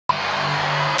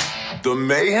The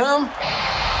Mayhem?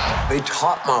 They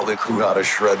taught Motley Crue how to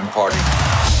shred and party.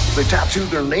 They tattooed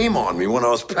their name on me when I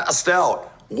was passed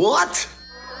out. What?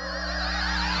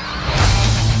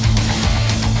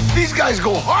 These guys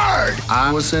go hard.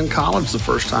 I was in college the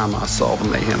first time I saw the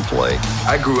Mayhem play.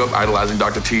 I grew up idolizing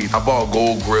Dr. Teeth. I bought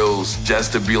gold grills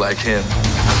just to be like him.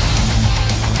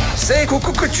 Say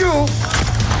cuckoo-cuckoo.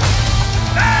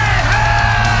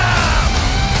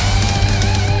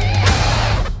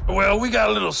 Well, we got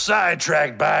a little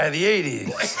sidetracked by the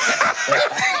 80s.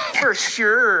 For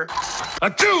sure.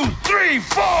 2, 3,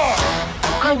 4!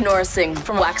 I'm Nora Singh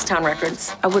from Waxtown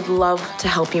Records. I would love to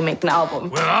help you make an album.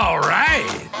 Well, all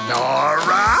right.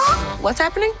 Nora? What's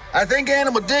happening? I think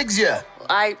Animal digs you.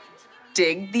 I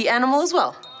dig the animal as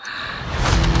well.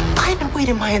 I've been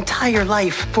waiting my entire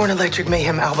life for an Electric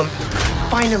Mayhem album.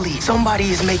 Finally, somebody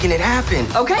is making it happen.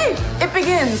 Okay, it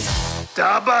begins.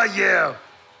 How about you?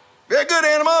 Very good,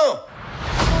 Animal.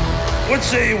 Let's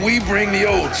say we bring the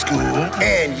old school.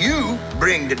 And you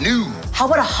bring the new. How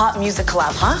about a hot music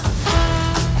collab, huh?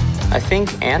 I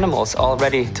think Animal's all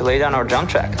ready to lay down our drum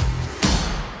track.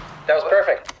 That was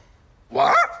perfect.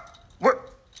 What? What?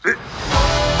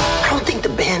 I don't think the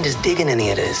band is digging any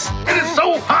of this. It is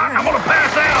so hot, I'm gonna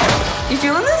pass out. You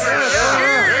feeling this?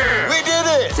 Sure. We did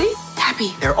it. See?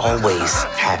 Happy. They're always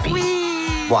happy.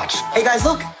 Watch. Hey, guys,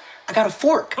 look. I got a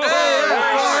fork.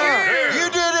 You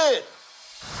did it.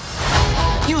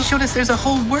 You showed us there's a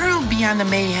whole world beyond the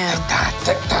Mayhem.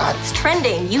 It's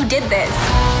trending. You did this.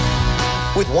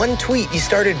 With one tweet, you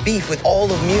started beef with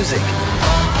all of music.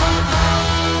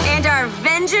 And our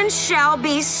vengeance shall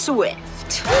be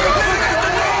swift.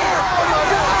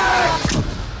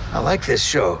 I like this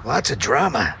show. Lots of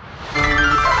drama.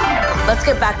 Let's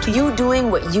get back to you doing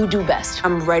what you do best.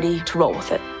 I'm ready to roll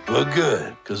with it. Well,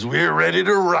 good, because we're ready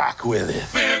to rock with it.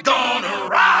 We're gonna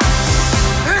rock!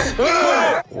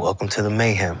 Welcome to the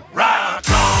Mayhem. Rock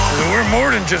on! We're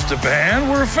more than just a band,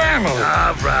 we're a family.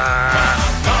 All right.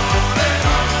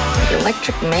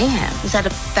 Electric Mayhem. Is that a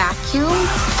vacuum?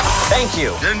 Thank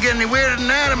you. Doesn't get any weirder than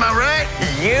that, am I right?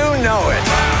 You know it.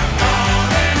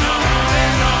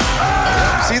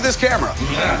 See this camera?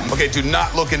 Okay, do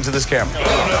not look into this camera.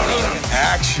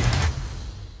 Action.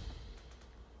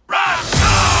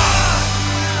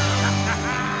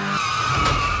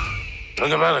 Talk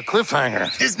about a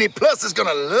cliffhanger. Disney Plus is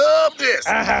gonna love this.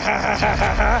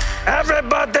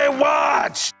 Everybody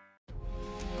watch!